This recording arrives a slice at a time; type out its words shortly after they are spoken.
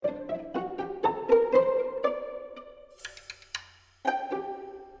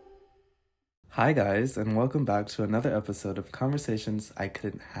Hi, guys, and welcome back to another episode of Conversations I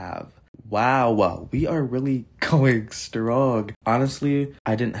Couldn't Have. Wow, we are really going strong. Honestly,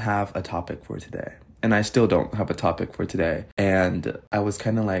 I didn't have a topic for today. And I still don't have a topic for today. And I was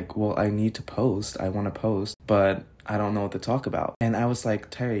kind of like, well, I need to post. I want to post, but I don't know what to talk about. And I was like,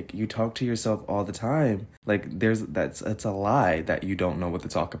 Tariq, you talk to yourself all the time. Like, it's a lie that you don't know what to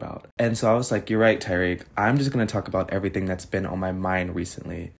talk about. And so I was like, you're right, Tariq. I'm just going to talk about everything that's been on my mind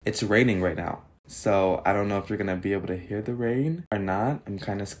recently. It's raining right now. So I don't know if you're going to be able to hear the rain or not. I'm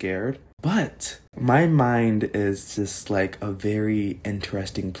kind of scared. But my mind is just like a very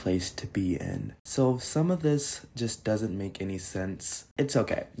interesting place to be in. So if some of this just doesn't make any sense, it's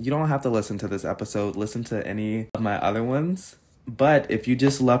okay. You don't have to listen to this episode. Listen to any of my other ones. But if you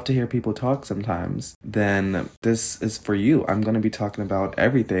just love to hear people talk sometimes, then this is for you. I'm going to be talking about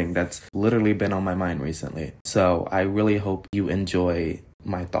everything that's literally been on my mind recently. So I really hope you enjoy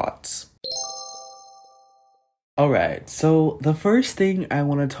my thoughts. Alright, so the first thing I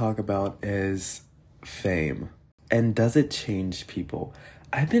want to talk about is fame. And does it change people?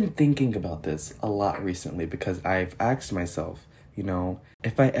 I've been thinking about this a lot recently because I've asked myself,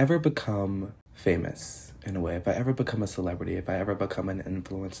 if I ever become famous in a way, if I ever become a celebrity, if I ever become an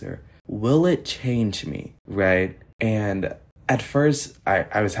influencer, will it change me, right? And at first,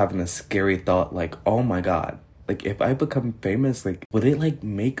 I was having this scary thought like, oh my God. Like, if I become famous, like, would it, like,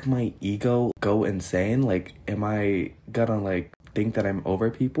 make my ego go insane? Like, am I gonna, like, think that I'm over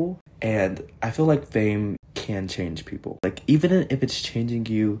people? And I feel like fame can change people. Like, even if it's changing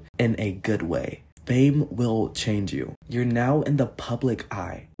you in a good way, fame will change you. You're now in the public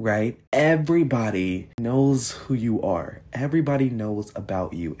eye, right? Everybody knows who you are. Everybody knows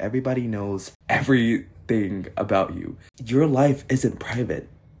about you. Everybody knows everything about you. Your life isn't private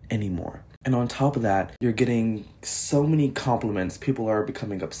anymore. And on top of that, you're getting so many compliments. People are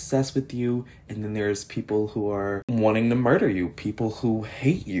becoming obsessed with you. And then there's people who are wanting to murder you. People who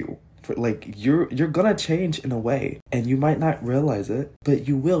hate you. For like, you're gonna change in a way. And you might not realize it, but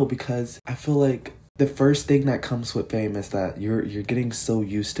you will, because I feel like the first thing that comes with fame is that you're getting so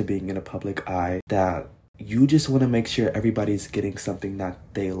used to being in a public eye that you just want to make sure everybody's getting something that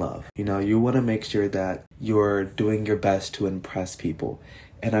they love. You want to make sure that you're doing your best to impress people.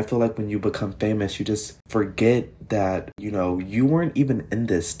 And I feel like when you become famous, you just forget that, you weren't even in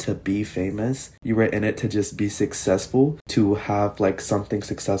this to be famous. You were in it to just be successful, to have like something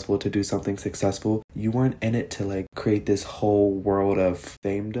successful, to do something successful. You weren't in it to like create this whole world of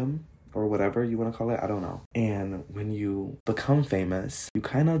famedom or whatever you want to call it. I don't know. And when you become famous, you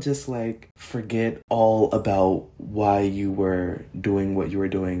kind of just like forget all about why you were doing what you were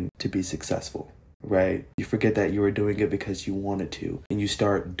doing to be successful. Right? You forget that you were doing it because you wanted to, and you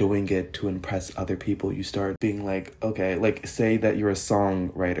start doing it to impress other people. You start being like, okay, like say that you're a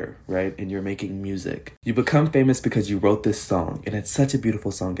songwriter, right? And you're making music. You become famous because you wrote this song, and it's such a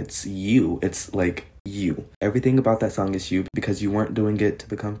beautiful song. It's you. It's like you. Everything about that song is you, because you weren't doing it to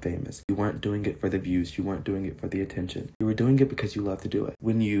become famous. You weren't doing it for the views. You weren't doing it for the attention. You were doing it because you love to do it.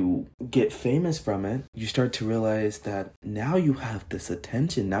 When you get famous from it, you start to realize that now you have this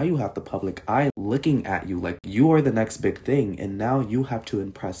attention. Now you have the public eye looking at you like you are the next big thing, and now you have to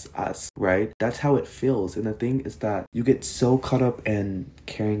impress us, right? That's how it feels. And the thing is that you get so caught up in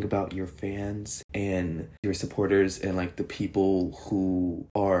caring about your fans and your supporters and like the people who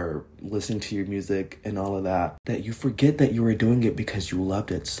are listening to your music and all of that you forget that you were doing it because you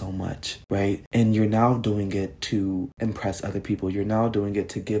loved it so much, right? And you're now doing it to impress other people. You're now doing it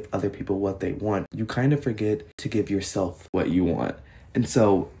to give other people what they want. You kind of forget to give yourself what you want. And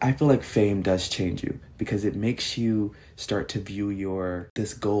so I feel like fame does change you, because it makes you start to view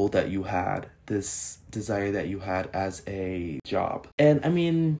this goal that you had, this desire that you had, as a job. And I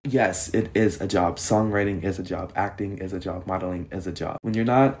mean, yes, it is a job. Songwriting is a job. Acting is a job. Modeling is a job. When you're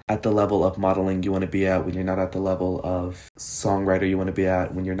not at the level of modeling you want to be at, when you're not at the level of songwriter you want to be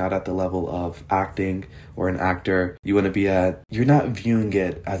at, when you're not at the level of acting or an actor you want to be at, you're not viewing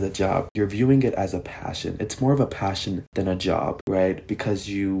it as a job. You're viewing it as a passion. It's more of a passion than a job, right? Because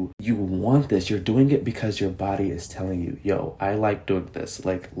you want this. You're doing it because your body is telling you, yo, I like doing this.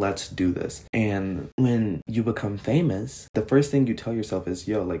 Like, let's do this. And when you become famous, the first thing you tell yourself is,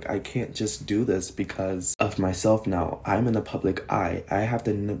 yo, like, I can't just do this because of myself now. I'm in the public eye. I have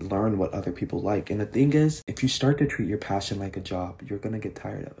to learn what other people like. And the thing is, if you start to treat your passion like a job, you're going to get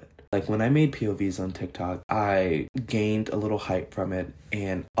tired of it. Like, when I made POVs on TikTok, I gained a little hype from it,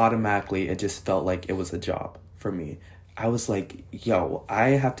 and automatically it just felt like it was a job for me. I was like, yo, I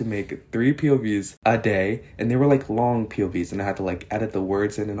have to make 3 POVs a day. And they were like long POVs, and I had to like edit the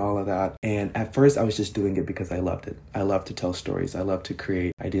words in and all of that. And at first I was just doing it because I loved it. I love to tell stories. I love to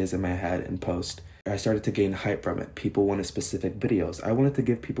create ideas in my head and post. I started to gain hype from it. People wanted specific videos. I wanted to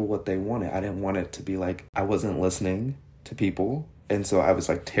give people what they wanted. I didn't want it to be like I wasn't listening to people. And so I was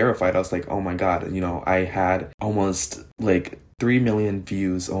like terrified. I was like, oh my God, you know, I had almost like 3 million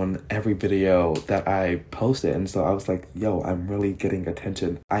views on every video that I posted. And so I was like, yo, I'm really getting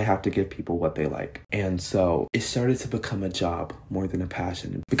attention. I have to give people what they like. And so it started to become a job more than a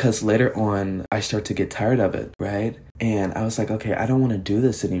passion, because later on I start to get tired of it, right? And I was like, okay, I don't want to do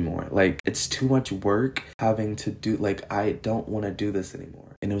this anymore. Like, it's too much work having to do, like, I don't want to do this anymore.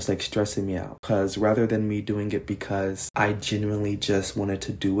 And it was like stressing me out, because rather than me doing it because I genuinely just wanted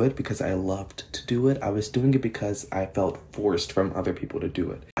to do it because I loved to do it, I was doing it because I felt forced from other people to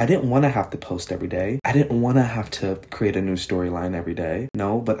do it. I didn't want to have to post every day. I didn't want to have to create a new storyline every day.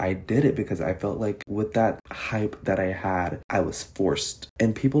 No, but I did it because I felt like with that hype that I had, I was forced.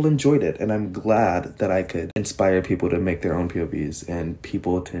 And people enjoyed it. And I'm glad that I could inspire people to make their own POVs and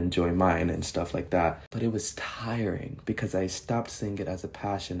people to enjoy mine and stuff like that. But it was tiring because I stopped seeing it as a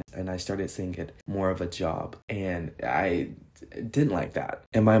passion and I started seeing it more of a job. And I didn't like that.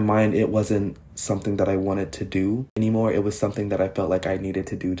 In my mind, it wasn't something that I wanted to do anymore. It was something that I felt like I needed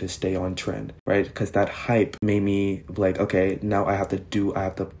to do to stay on trend, right? Because that hype made me like, okay, now I have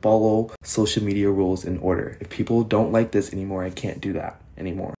to follow social media rules in order. If people don't like this anymore, I can't do that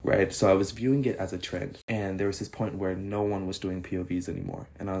anymore, right? So I was viewing it as a trend, and there was this point where no one was doing POVs anymore,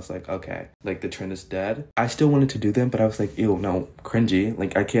 and I was like, okay, like the trend is dead. I still wanted to do them, but I was like, ew, no, cringy.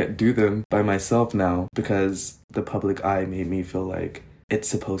 Like, I can't do them by myself now because the public eye made me feel like it's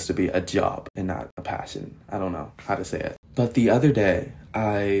supposed to be a job and not a passion. I don't know how to say it. But the other day,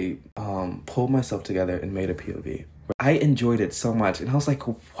 I pulled myself together and made a POV. I enjoyed it so much, and I was like,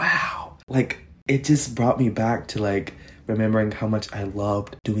 wow. Like, it just brought me back to like remembering how much I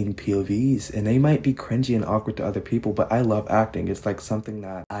loved doing POVs. And they might be cringy and awkward to other people, but I love acting. It's like something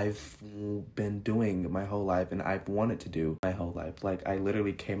that I've been doing my whole life and I've wanted to do my whole life. Like, I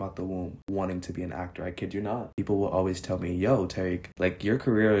literally came out the womb wanting to be an actor. I kid you not. People will always tell me, yo, Tariq, like, your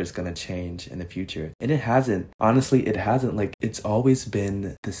career is gonna change in the future. And it hasn't. Honestly, it hasn't. Like, it's always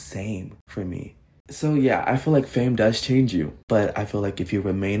been the same for me. So yeah, I feel like fame does change you, but I feel like if you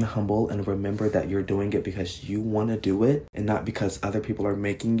remain humble and remember that you're doing it because you want to do it and not because other people are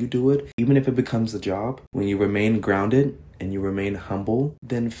making you do it, even if it becomes a job, when you remain grounded and you remain humble,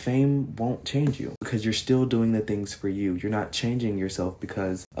 then fame won't change you because you're still doing the things for you. You're not changing yourself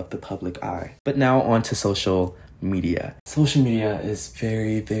because of the public eye. But now on to social media. Social media is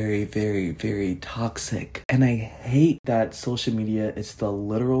very, very, very, very toxic. And I hate that social media is the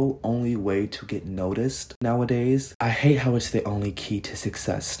literal only way to get noticed nowadays. I hate how it's the only key to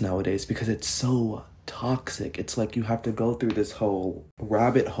success nowadays because it's so toxic. It's like you have to go through this whole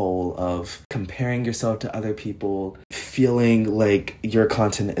rabbit hole of comparing yourself to other people, feeling like your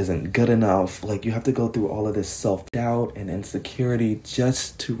content isn't good enough. Like, you have to go through all of this self-doubt and insecurity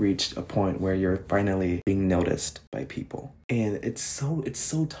just to reach a point where you're finally being noticed by people. And it's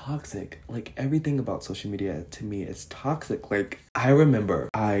so toxic. Like, everything about social media to me is toxic. Like, I remember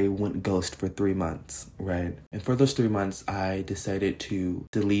I went ghost for 3 months, right? And for those 3 months, I decided to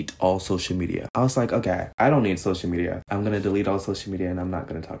delete all social media. I was like, okay, I don't need social media. I'm gonna delete all social media and I'm not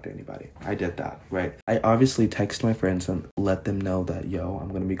gonna talk to anybody. I did that, right? I obviously text my friends and let them know that, yo, I'm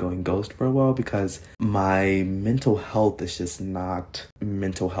gonna be going ghost for a while because my mental health is just not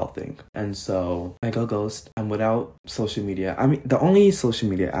mental healthing. And so I go ghost. I'm without social media. I mean, the only social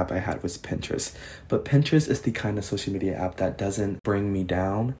media app I had was Pinterest, but Pinterest is the kind of social media app that doesn't bring me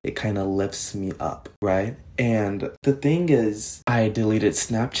down. It kind of lifts me up, right? And the thing is, I deleted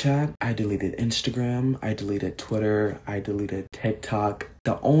Snapchat, I deleted Instagram, I deleted Twitter, I deleted TikTok.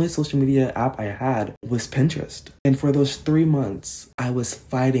 The only social media app I had was Pinterest. And for those 3 months, I was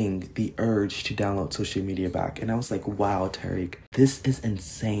fighting the urge to download social media back. And I was like, wow, Tariq, this is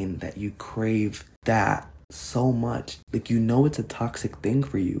insane that you crave that so much. Like, you know, it's a toxic thing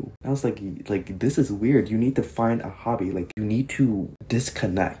for you. I was like, this is weird. You need to find a hobby. Like, you need to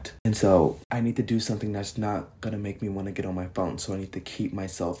disconnect. And so I need to do something that's not gonna make me want to get on my phone. So I need to keep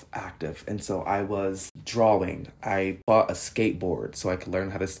myself active. And so I was drawing. I bought a skateboard so I could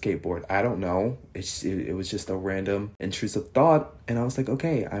learn how to skateboard. I don't know. It was just a random intrusive thought. And I was like,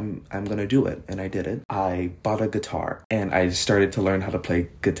 okay, I'm gonna do it. And I did it. I bought a guitar and I started to learn how to play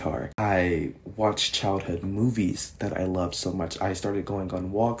guitar. I watched childhood movies that I loved so much. I started going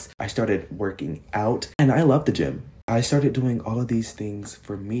on walks. I started working out, and I love the gym. I started doing all of these things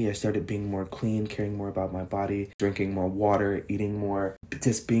for me. I started being more clean, caring more about my body, drinking more water, eating more,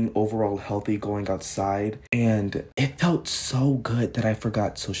 just being overall healthy, going outside. And it felt so good that I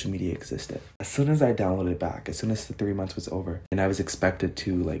forgot social media existed. As soon as I downloaded it back, as soon as the 3 months was over and I was expected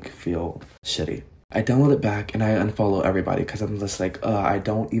to like feel shitty, I download it back and I unfollow everybody because I'm just like, I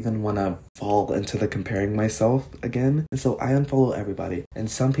don't even want to fall into the comparing myself again. And so I unfollow everybody. And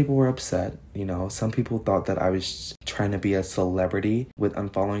some people were upset, you know, some people thought that I was trying to be a celebrity with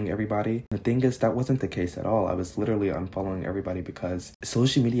unfollowing everybody. The thing is, that wasn't the case at all. I was literally unfollowing everybody because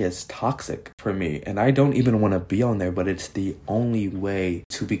social media is toxic for me. And I don't even want to be on there, but it's the only way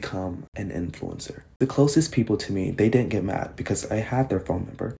to become an influencer. The closest people to me, they didn't get mad because I had their phone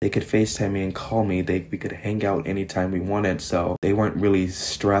number. They could FaceTime me and call me. We could hang out anytime we wanted. So they weren't really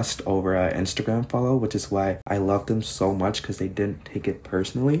stressed over an Instagram follow, which is why I love them so much because they didn't take it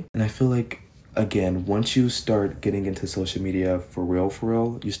personally. And I feel like, again, once you start getting into social media for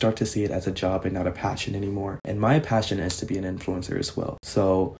real, you start to see it as a job and not a passion anymore. And my passion is to be an influencer as well.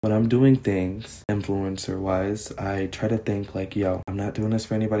 So when I'm doing things influencer wise, I try to think like, yo, I'm not doing this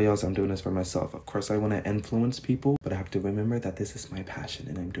for anybody else. I'm doing this for myself. Of course, I want to influence people, but I have to remember that this is my passion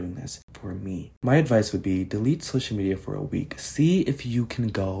and I'm doing this for me. My advice would be delete social media for a week. See if you can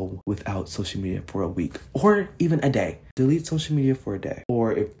go without social media for a week or even a day. Delete social media for a day.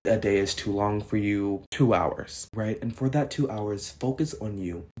 Or if a day is too long for you, 2 hours, right? And for that 2 hours, focus on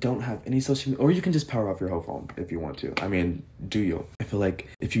you. Don't have any social media, or you can just power off your whole phone if you want to. I mean, do you? I feel like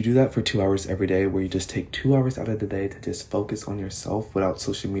if you do that for 2 hours every day, where you just take 2 hours out of the day to just focus on yourself without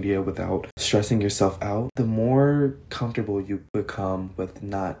social media, without stressing yourself out, the more comfortable you become with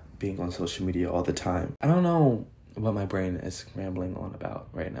not being on social media all the time. I don't know what my brain is rambling on about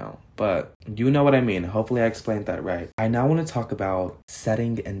right now, but you know what I mean. Hopefully I explained that right. I now want to talk about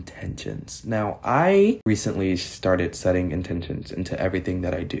setting intentions. Now, I recently started setting intentions into everything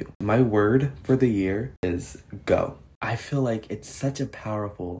that I do. My word for the year is go. I feel like it's such a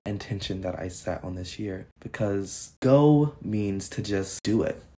powerful intention that I set on this year because go means to just do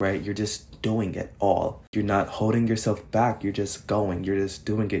it, right? You're just doing it all. You're not holding yourself back. You're just going. You're just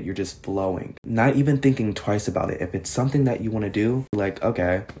doing it. You're just flowing. Not even thinking twice about it. If it's something that you want to do, like,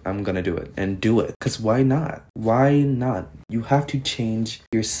 okay, I'm going to do it and do it. Because why not? Why not? You have to change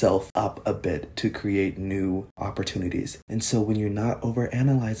yourself up a bit to create new opportunities. And so when you're not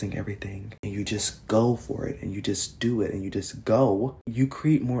overanalyzing everything and you just go for it and you just do it and you just go, you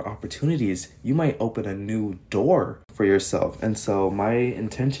create more opportunities. You might open a new door for yourself. And so my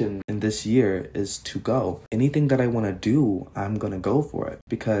intention in this year is to go. Anything that I want to do, I'm going to go for it.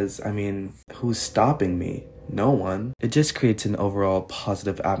 Because, I mean, who's stopping me? No one. It just creates an overall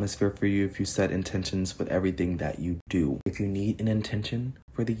positive atmosphere for you if you set intentions with everything that you do. If you need an intention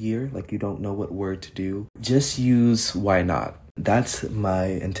for the year, like you don't know what word to do, just use why not. That's my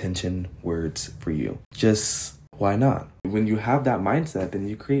intention words for you. Just why not? When you have that mindset, then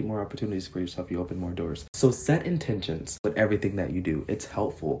you create more opportunities for yourself. You open more doors. So set intentions with everything that you do. It's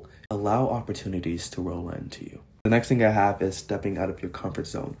helpful. Allow opportunities to roll into you. The next thing I have is stepping out of your comfort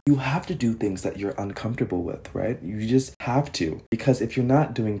zone. You have to do things that you're uncomfortable with, right? You just have to. Because if you're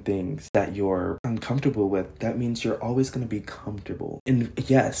not doing things that you're uncomfortable with, that means you're always going to be comfortable. And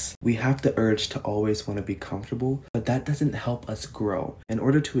yes, we have the urge to always want to be comfortable, but that doesn't help us grow. In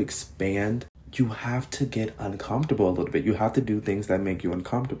order to expand, you have to get uncomfortable a little bit. You have to do things that make you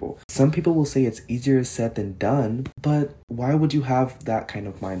uncomfortable. Some people will say it's easier said than done, but why would you have that kind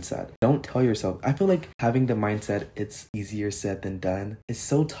of mindset? Don't tell yourself. I feel like having the mindset it's easier said than done is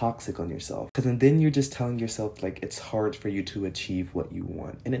so toxic on yourself. Because then you're just telling yourself like it's hard for you to achieve what you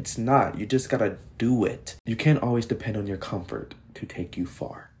want. And it's not. You just gotta do it. You can't always depend on your comfort to take you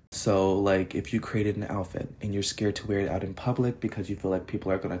far. So like if you created an outfit and you're scared to wear it out in public because you feel like people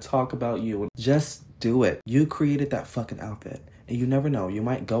are going to talk about you, just do it. You created that fucking outfit. And you never know. You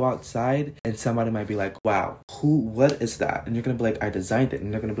might go outside and somebody might be like, wow, what is that? And you're going to be like, I designed it.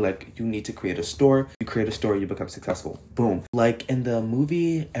 And they're going to be like, you need to create a store. You create a store, you become successful. Boom. Like in the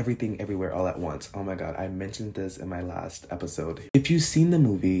movie, Everything Everywhere All at Once. Oh my God, I mentioned this in my last episode. If you've seen the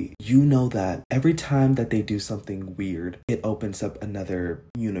movie, you know that every time that they do something weird, it opens up another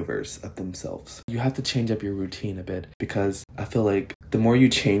universe of themselves. You have to change up your routine a bit because I feel like the more you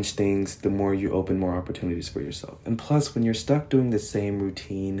change things, the more you open more opportunities for yourself. And plus, when you're stuck doing the same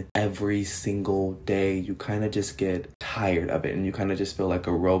routine every single day, you kind of just get tired of it and you kind of just feel like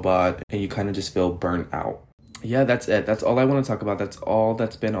a robot and you kind of just feel burnt out. Yeah, that's it. That's all I want to talk about. That's all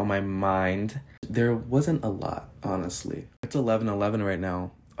that's been on my mind. There wasn't a lot, honestly. It's 11:11 right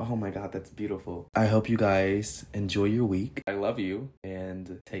now. Oh my God, that's beautiful. I hope you guys enjoy your week. I love you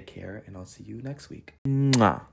and take care, and I'll see you next week. Mwah.